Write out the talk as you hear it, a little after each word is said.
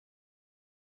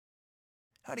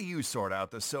How do you sort out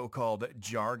the so-called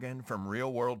jargon from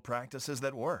real-world practices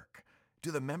that work? Do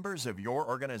the members of your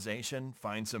organization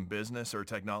find some business or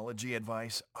technology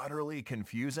advice utterly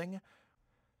confusing?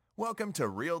 Welcome to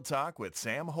Real Talk with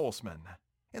Sam Holzman.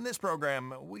 In this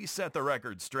program, we set the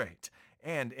record straight,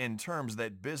 and in terms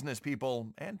that business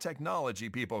people and technology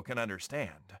people can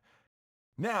understand.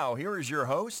 Now, here is your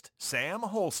host, Sam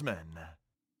Holzman.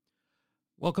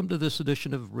 Welcome to this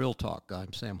edition of Real Talk.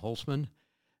 I'm Sam Holzman,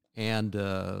 and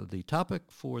the topic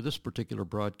for this particular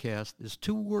broadcast is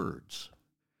two words.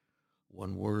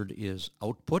 One word is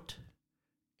output,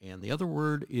 and the other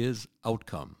word is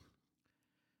outcome.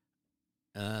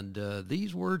 And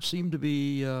these words seem to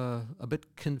be a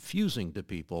bit confusing to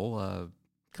people.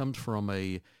 Comes from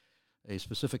a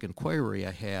specific inquiry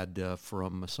I had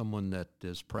from someone that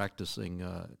is practicing,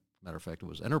 matter of fact, it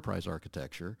was enterprise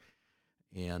architecture,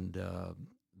 and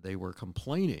they were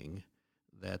complaining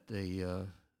that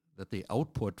the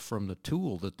output from the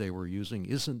tool that they were using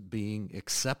isn't being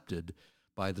accepted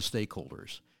by the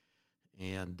stakeholders.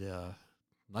 And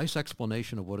nice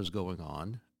explanation of what is going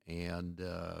on. And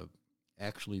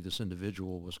actually, this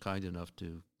individual was kind enough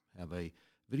to have a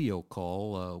video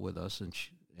call with us,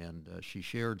 and she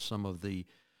shared some of the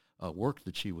work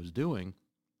that she was doing.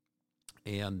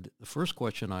 And the first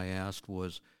question I asked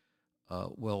was,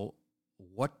 well,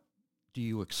 what do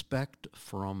you expect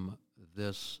from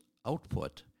this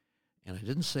output? And I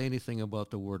didn't say anything about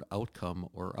the word outcome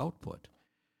or output.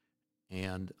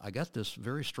 And I got this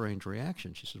very strange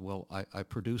reaction. She said, well, I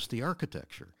produced the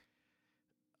architecture.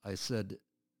 I said,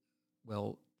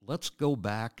 well, let's go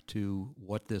back to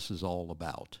what this is all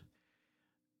about.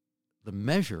 The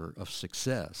measure of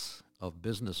success of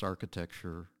business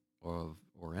architecture or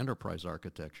enterprise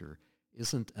architecture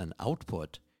isn't an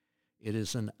output, it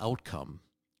is an outcome.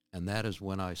 And that is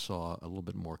when I saw a little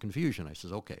bit more confusion. I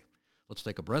said, okay, let's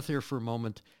take a breath here for a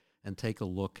moment and take a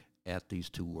look at these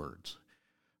two words.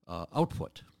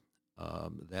 Output,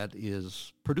 that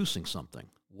is producing something,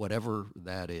 whatever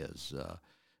that is.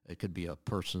 It could be a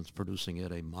person's producing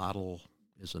it. A model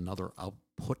is another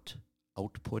output.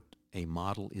 A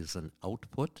model is an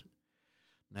output.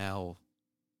 Now,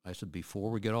 I said, before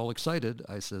we get all excited,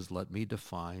 I says, let me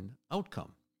define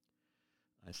outcome.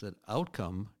 I said,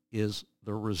 outcome is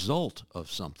the result of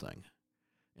something.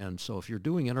 And so if you're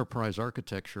doing enterprise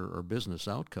architecture or business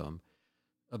outcome,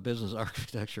 a business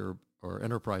architecture or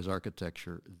enterprise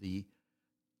architecture, the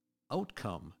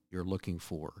outcome you're looking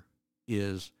for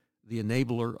is the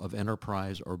enabler of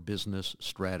enterprise or business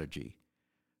strategy.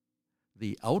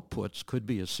 The outputs could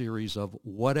be a series of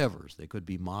whatevers. They could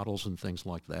be models and things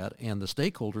like that, and the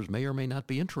stakeholders may or may not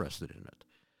be interested in it.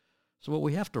 So what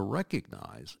we have to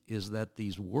recognize is that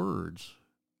these words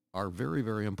are very,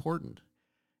 very important.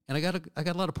 And I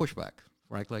got a lot of pushback.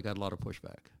 Frankly, I got a lot of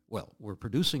pushback. Well, we're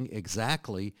producing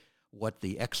exactly what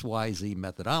the XYZ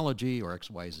methodology or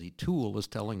XYZ tool is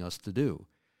telling us to do.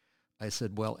 I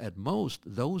said, well, at most,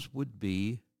 those would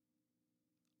be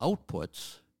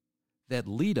outputs that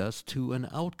lead us to an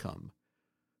outcome.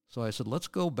 So I said, let's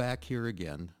go back here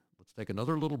again. Let's take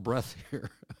another little breath here.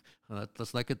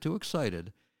 Let's not get too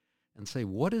excited and say,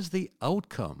 what is the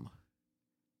outcome?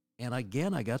 And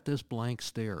again, I got this blank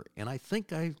stare, and I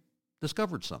think I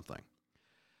discovered something.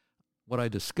 What I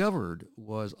discovered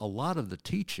was a lot of the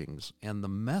teachings and the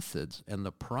methods and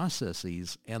the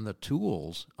processes and the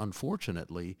tools,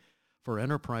 unfortunately, for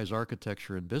enterprise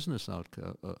architecture and business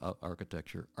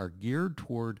architecture are geared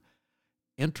toward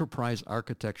enterprise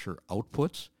architecture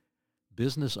outputs,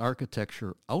 business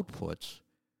architecture outputs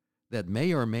that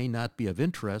may or may not be of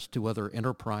interest to other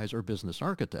enterprise or business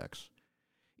architects.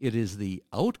 It is the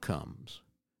outcomes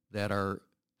that are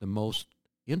the most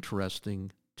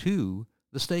interesting to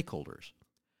the stakeholders.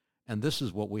 And this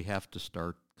is what we have to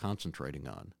start concentrating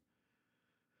on.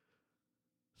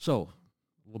 So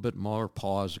a little bit more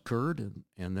pause occurred,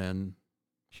 and then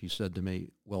she said to me,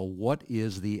 well, what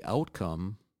is the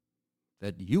outcome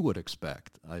that you would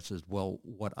expect? I said, well,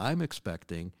 what I'm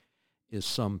expecting is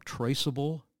some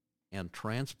traceable and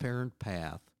transparent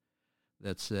path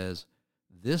that says,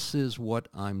 this is what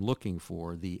I'm looking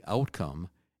for, the outcome,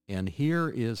 and here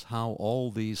is how all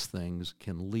these things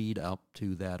can lead up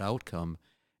to that outcome.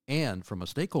 And from a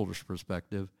stakeholder's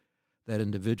perspective, that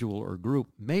individual or group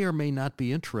may or may not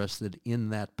be interested in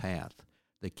that path.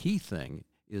 The key thing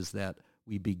is that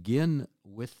we begin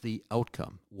with the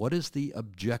outcome. What is the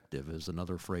objective is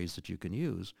another phrase that you can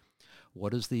use.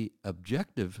 What is the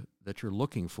objective that you're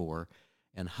looking for,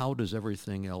 and how does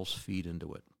everything else feed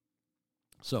into it?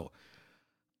 So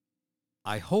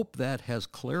I hope that has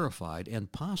clarified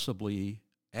and possibly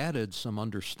added some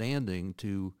understanding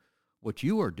to what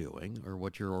you are doing or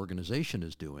what your organization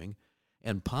is doing,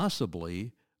 and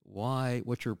possibly why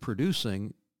what you're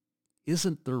producing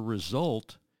isn't the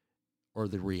result or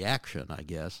the reaction, I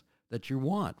guess, that you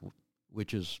want,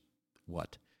 which is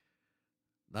what?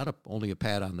 Not only a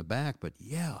pat on the back, but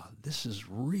yeah, this is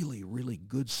really, really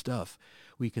good stuff.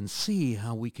 We can see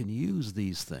how we can use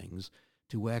these things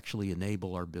to actually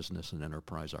enable our business and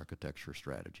enterprise architecture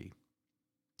strategy.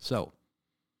 So,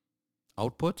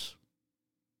 outputs,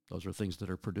 those are things that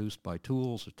are produced by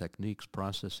tools, techniques,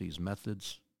 processes,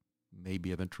 methods, may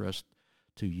be of interest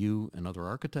to you and other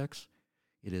architects.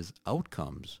 It is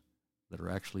outcomes that are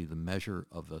actually the measure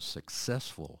of a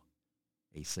successful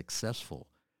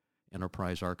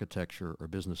enterprise architecture or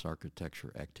business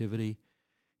architecture activity.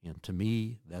 And to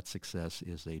me, that success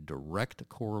is a direct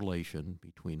correlation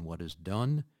between what is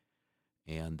done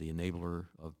and the enabler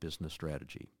of business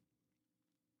strategy.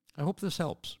 I hope this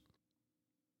helps.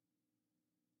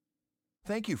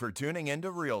 Thank you for tuning in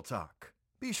to Real Talk.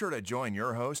 Be sure to join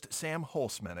your host, Sam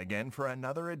Holzman, again for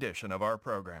another edition of our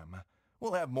program.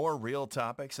 We'll have more real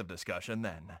topics of discussion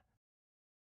then.